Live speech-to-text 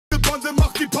Bande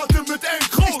macht die Patte mit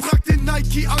groß. Ich trag den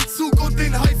Nike-Anzug und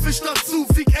den Haifisch dazu.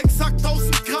 Wieg exakt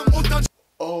 1000 Gramm und dann...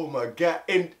 Oh my God,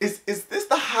 and is this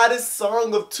the hottest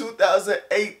song of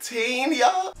 2018,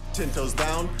 y'all? 10 toes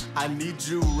down, I need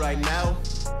you right now.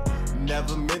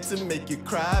 Never meant to make you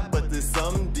cry, but there's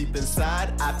something deep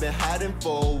inside I've been hiding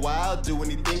for a while. Do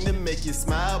anything to make you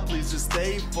smile, please just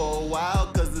stay for a while,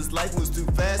 cause this life moves too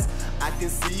fast. I can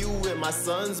see you with my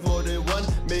sons, more than one,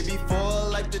 maybe four,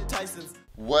 like the Tysons.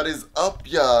 What is up,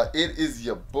 y'all? It is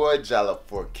your boy Jala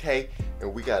 4K,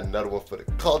 and we got another one for the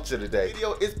culture today.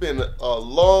 It's been a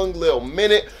long little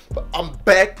minute, but I'm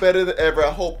back better than ever.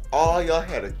 I hope all y'all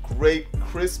had a great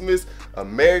Christmas, a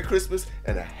Merry Christmas,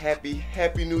 and a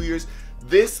Happy New Year's.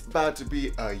 This about to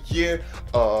be a year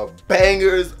of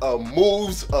bangers, of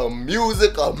moves, of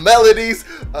music, of melodies.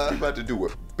 We're about to do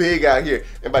it big out here.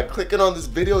 And by clicking on this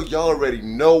video, y'all already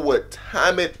know what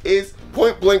time it is.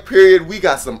 Point blank period, we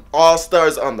got some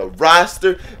all-stars on the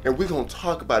roster, and we're gonna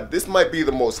talk about it. This might be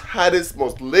the most hottest,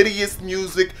 most littiest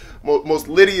music, most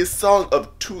littiest song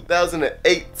of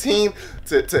 2018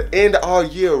 to end our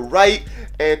year right.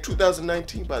 And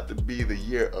 2019 about to be the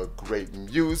year of great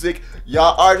music.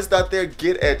 Y'all artists out there,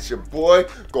 get at your boy.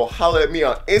 Go holler at me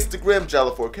on Instagram.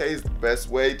 Jala4K is the best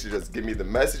way to just give me the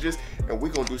messages. And we're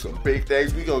gonna do some big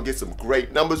things. We're gonna get some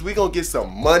great numbers. We're gonna get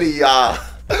some money, y'all.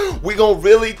 We're gonna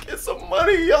really get some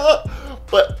money, y'all.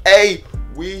 But hey,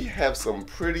 we have some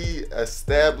pretty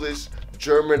established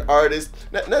German artists.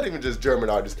 Not even just German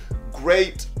artists.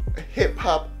 Great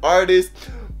hip-hop artists.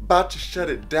 About to shut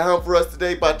it down for us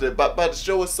today, about to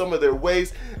show us some of their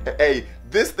ways. Hey,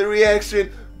 this the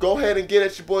reaction. Go ahead and get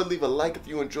at your boy. Leave a like if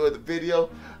you enjoyed the video.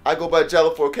 I go by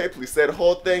Jala4K. Please say the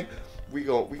whole thing. We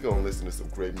gonna listen to some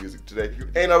great music today. If you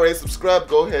ain't already subscribed,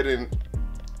 go ahead and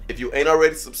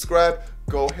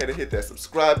hit that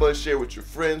subscribe button. Share with your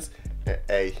friends. And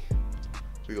hey,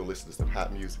 we gonna listen to some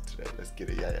hot music today. Let's get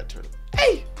it, yeah, turn it.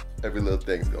 Hey, every little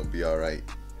thing's gonna be all right.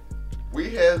 We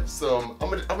have some, I'm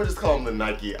gonna just call them the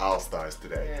Nike All-Stars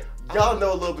today. Y'all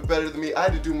know a little bit better than me. I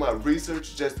had to do my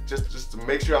research just to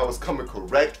make sure I was coming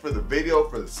correct for the video,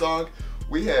 for the song.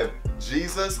 We have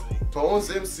Gzuz, Bonez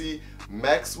MC,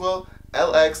 Maxwell,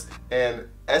 LX, and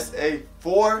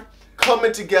SA4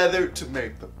 coming together to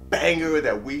make the banger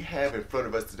that we have in front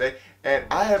of us today. And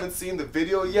I haven't seen the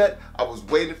video yet. I was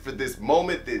waiting for this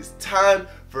moment, this time,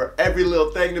 for every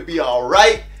little thing to be all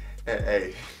right. And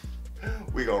hey,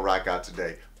 we gonna rock out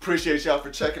today. Appreciate y'all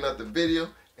for checking out the video,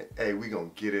 and hey, we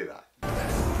gonna get it out.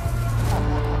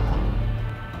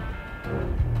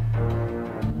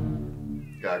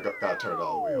 Gotta turn it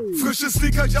all the way up. Frische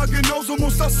Sneaker, ja genauso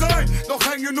muss das sein. Doch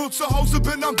hänge nur zu Hause,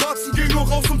 bin am Batzen, geh nur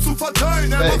raus zu verteilen.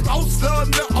 Macht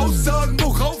Ausladen, der Aussagen,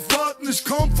 worauf warten. Ich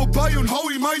komm vorbei und hau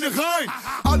ihm eine rein.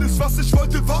 Alles was ich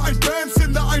wollte war ein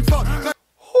Bandsinder einfach.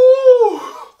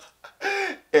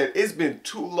 And it's been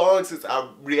too long since I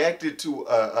reacted to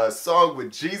a song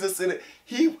with Gzuz in it.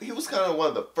 He was kind of one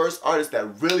of the first artists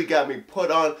that really got me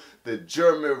put on the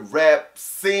German rap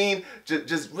scene.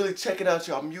 Just really checking out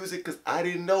y'all music, because I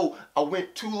didn't know. I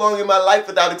went too long in my life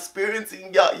without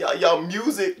experiencing y'all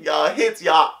music, y'all hits,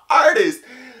 y'all artists.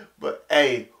 But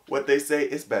hey, what they say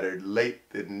is better late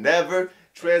than never.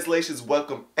 Translations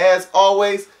welcome as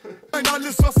always.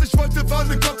 Alles was ich wollte war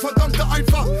ne gottverdammte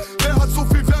einfach. Wer hat so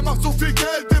viel, wer macht so viel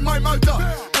Geld in meinem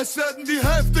Alter? Es werden die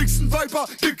heftigsten Viper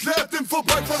geklärt im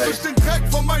Vorbeifahren durch den Dreck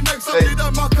von meinem Ex. Jeder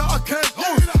Macker erkennt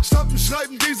uns. Stappen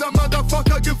schreiben, dieser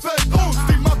Motherfucker gefällt uns.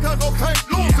 Die Macker drauf hängt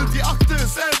los und die Akte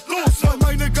ist endlos. Weil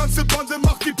meine ganze Bande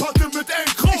macht die Patte mit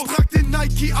groß. Ich trag den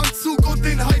Nike-Anzug und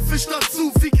den Haifisch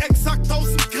dazu. Wieg exakt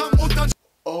 1000 Gramm und dann...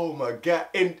 Oh my God,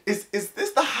 and is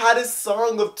this the hottest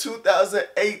song of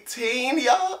 2018,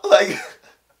 y'all? Like,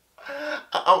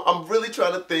 I'm really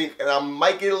trying to think, and I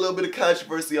might get a little bit of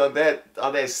controversy on that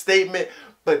statement,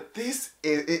 but this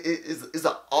is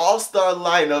an all-star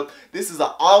lineup. This is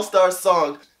an all-star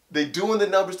song. They doing the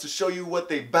numbers to show you what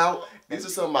they bout. These are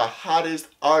some of my hottest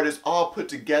artists all put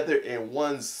together in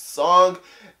one song,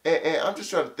 and I'm just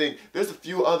trying to think. There's a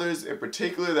few others in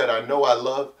particular that I know I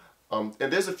love.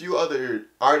 And there's a few other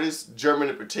artists, German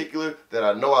in particular, that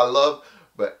I know I love.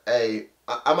 But hey,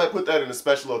 I might put that in a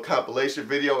special little compilation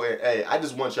video. And hey, I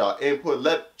just want y'all input.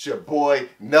 Let your boy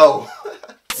know.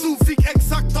 Wieg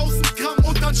exakt 1000 Gramm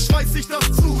und dann schweiß ich das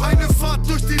zu. Eine Fahrt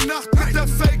durch die Nacht mit der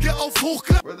Felge auf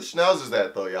Hochglanz. Where the schnauzers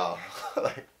at though, y'all?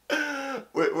 Like,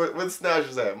 where the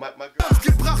schnauzers at? My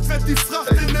gebracht wird die Fracht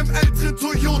in einem älteren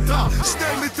Toyota.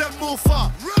 Schnell mit der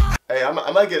Mofa. Hey, I'm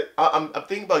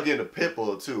thinking about getting a pit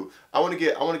bull too. I want to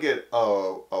get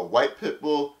a white pit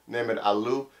bull named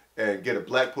Alu and get a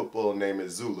black pit bull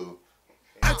named Zulu.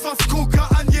 Etwas Coca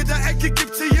an jeder Ecke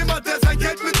gibt's hier jemand, der sein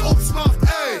Geld mit Obst macht.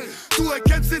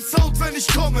 ich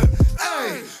komme.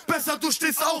 Ey, besser du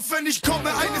stehst auf, wenn ich komme.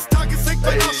 Eines Tages hängt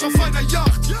mein Arsch auf einer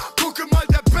Yacht. Gucke mal,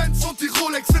 der Benz und die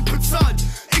Rolex sind bezahlt.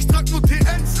 Ich trag nur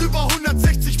TNs über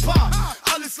 160 Paar.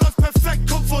 Alles läuft perfekt,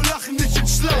 komm vor Lachen nicht in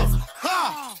Schlaf.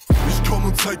 Ha! Ich komm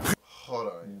und zeig. Hold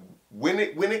on. When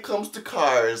it comes to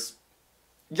cars,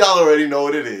 y'all already know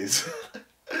what it is.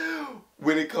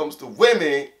 When it comes to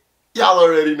women, y'all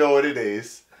already know what it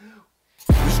is.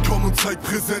 Ich komm und zeig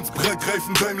Präsenz,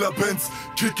 Breitreifen Daimler-Benz.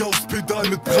 Kick aufs Pedal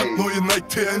mit brandneuen Nike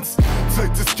TNs.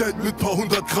 Zeig das Geld mit paar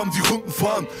 100 Gramm die Runden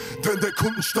fahren. Denn der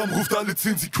Kundenstamm ruft alle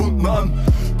 10 Sekunden an.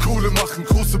 Kohle machen,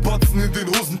 große Batzen in den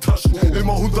Hosentaschen.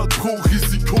 Immer 100 Pro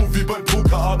Risiko wie beim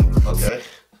Pokerabend. Okay.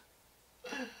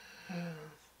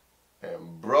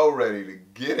 And bro ready to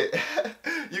get it.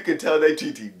 You can tell they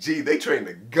TTG, they trained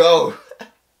to go.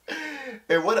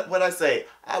 And what I say,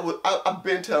 I've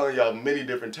been telling y'all many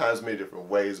different times, many different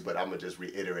ways, but I'm gonna just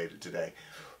reiterate it today.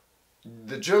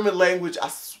 The German language, I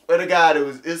swear to God,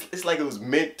 it's like it was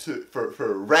meant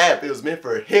for rap. It was meant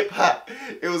for hip hop.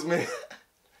 It was meant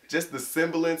just the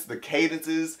semblance, the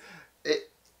cadences.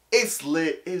 It's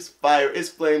lit, it's fire, it's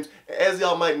flames. As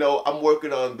y'all might know, I'm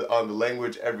working on the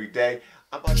language every day.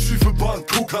 Schiefe Bahn,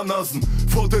 Kokanasen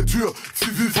vor der Tür,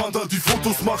 Zivilwander, die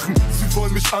Fotos machen. Sie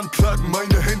wollen mich anklagen,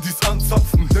 meine Handys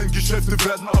anzapfen. Denn Geschäfte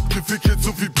werden abgewickelt,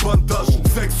 so wie Bandagen.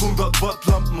 600 Watt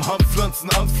Lampen, Handpflanzen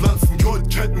anpflanzen.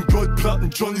 Goldketten, Goldplatten,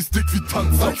 Johnny's dick wie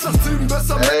Tanzapfen.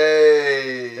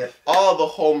 Hey, all the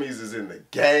homies is in the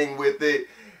gang with it.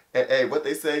 And hey, what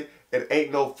they say, it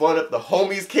ain't no fun if the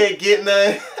homies can't get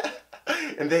none.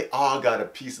 And they all got a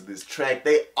piece of this track.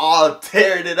 They all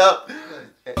tearing it up.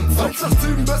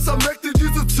 187 besser, merkt ihr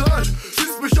diese Zahl.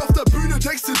 Siehst mich auf der Bühne,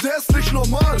 denkst dir, der ist nicht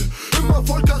normal. Immer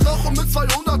Wolke Rauch und mit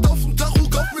 200 auf dem Tacho.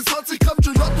 Kauf mir 20 Gramm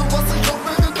Gelato, was ich auch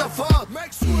während der Fahrt.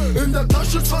 Maxwell. In der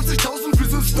Tasche 20.000, wir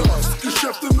sind Stars.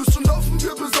 Geschäfte müssen laufen,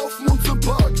 wir besaufen uns im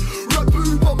Park. Rappe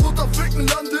über Mutter, ficken,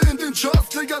 lande in den Charts.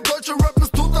 Digga, deutsche Rap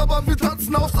ist tot, aber wir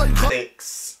tanzen auf sein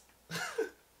Kreuz.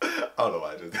 I don't know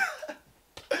why I did that.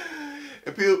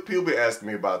 And people be asking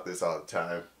me about this all the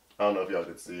time. I don't know if y'all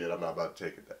did see it. I'm not about to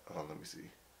take it. Hold on, let me see.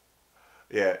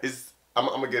 Yeah, I'm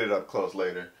gonna get it up close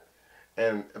later.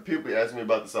 And people be asking me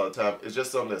about this all the time. It's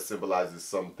just something that symbolizes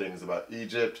some things about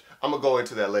Egypt. I'm gonna go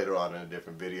into that later on in a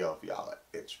different video if y'all are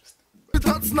interested. Wir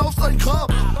tanzen auf sein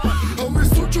Grab. Hau mir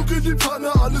Sucuk in die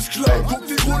Pfanne, alles klar. Guck,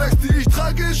 die Rolex, die ich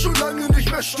trage, ist schon lange nicht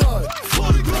mehr Stahl.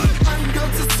 Ein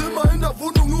ganzes Zimmer in der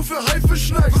Wohnung nur für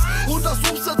Haifichnikez. Und das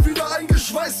Obststand wieder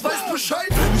eingeschweißt, weiß Bescheid.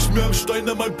 Wenn ich mehr am Stein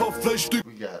an mein Bauchfleischstück.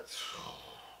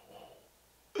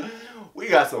 We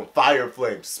got some fire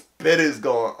flame spitters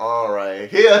going on right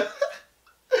here.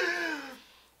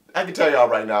 I can tell y'all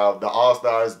right now, the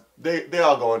All-Stars, they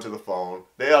all going to the phone.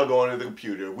 They all going to the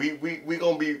computer. We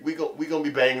gonna be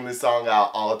banging this song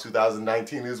out all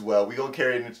 2019 as well. We gonna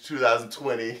carry it into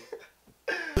 2020.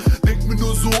 Denk mir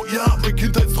nur so, ja, mein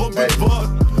Kindheitstraum wird wahr.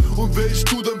 Und wär ich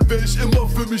du, dann wär ich immer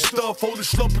für mich da. Faule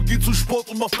Schlampe, geh zum Sport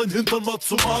und mach dein Hintern mal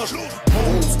zum Arsch.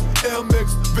 Bonez, Air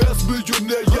Max, wer ist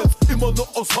Millionär jetzt? Immer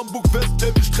noch aus Hamburg West,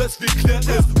 der will Stress, wir klären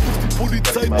es. Ruf die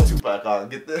Polizei. My Tupac on.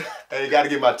 Hey, gotta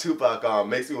get my Tupac on.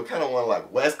 Makes me kind of want to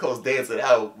like West Coast dance it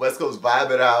out, West Coast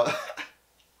vibe it out.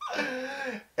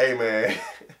 Hey man,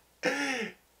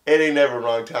 it ain't never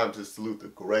wrong time to salute the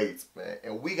greats, man.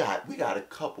 And we got a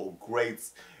couple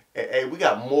greats. And hey, we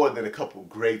got more than a couple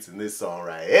greats in this song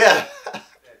right here.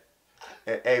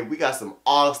 And hey, we got some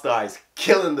All-Stars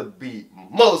killing the beat,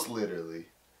 most literally.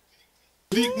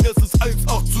 Liegen, es ist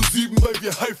 1:7, weil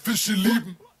wir Haifische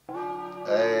lieben.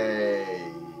 Hey,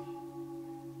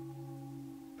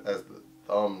 that's the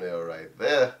thumbnail right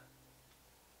there.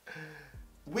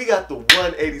 We got the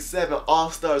 187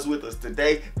 All-Stars with us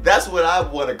today. That's what I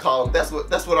want to call them. That's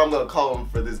what I'm gonna call them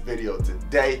for this video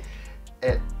today.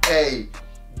 And hey,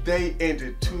 they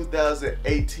ended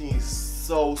 2018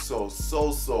 so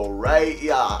right,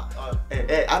 y'all. And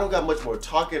I don't got much more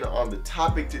talking on the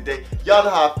topic today. Y'all know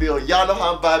how I feel. Y'all know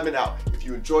how I'm vibing out. If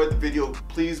you enjoyed the video,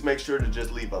 please make sure to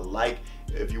just leave a like.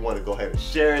 If you want to go ahead and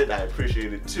share it, I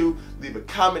appreciate it too. Leave a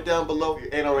comment down below. If you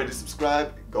ain't already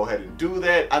subscribed, go ahead and do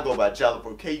that. I go by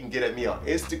Jalapur4K. You can get at me on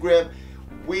Instagram.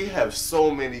 We have so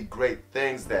many great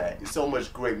things so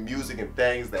much great music and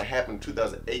things that happened in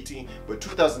 2018, but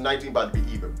 2019 about to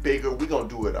be even bigger. We're gonna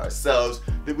do it ourselves.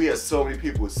 We have so many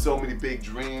people with so many big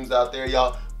dreams out there,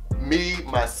 y'all. Me,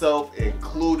 myself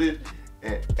included.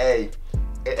 And hey,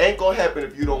 it ain't gonna happen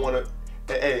if you don't wanna,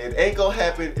 hey, it ain't gonna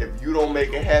happen if you don't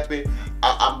make it happen.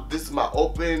 This is my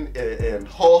open and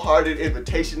wholehearted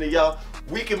invitation to y'all.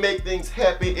 We can make things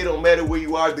happen. It don't matter where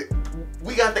you are.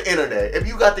 We got the internet. If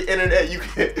you got the internet,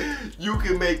 you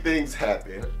can make things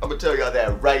happen. I'm gonna tell y'all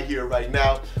that right here, right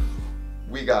now.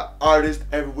 We got artists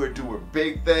everywhere doing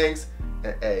big things.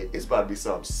 And hey, it's about to be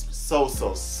something so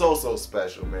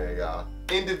special, man, y'all.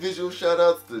 Individual shout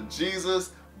outs to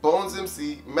Gzuz, Bonez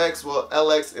MC, Maxwell,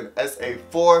 LX, and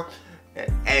SA4.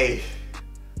 And hey,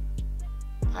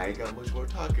 I ain't got much more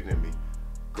talking than me.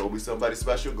 Go be somebody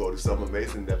special, go do something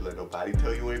amazing, never let nobody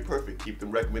tell you ain't perfect. Keep them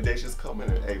recommendations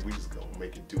coming, and hey, we just gonna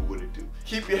make it do what it do.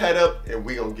 Keep your head up, and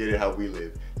we gonna get it how we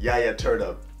live. Yeah, turn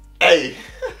up. Hey!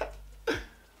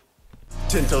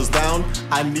 10 toes down,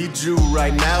 I need you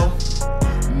right now.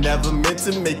 Never meant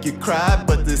to make you cry,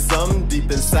 but there's something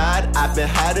deep inside I've been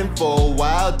hiding for a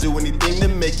while. Do anything to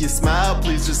make you smile,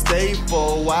 please just stay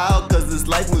for a while, cause this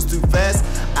life moves too fast.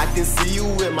 I can see you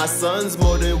with my sons,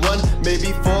 more than one,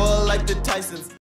 maybe four, like the Tysons.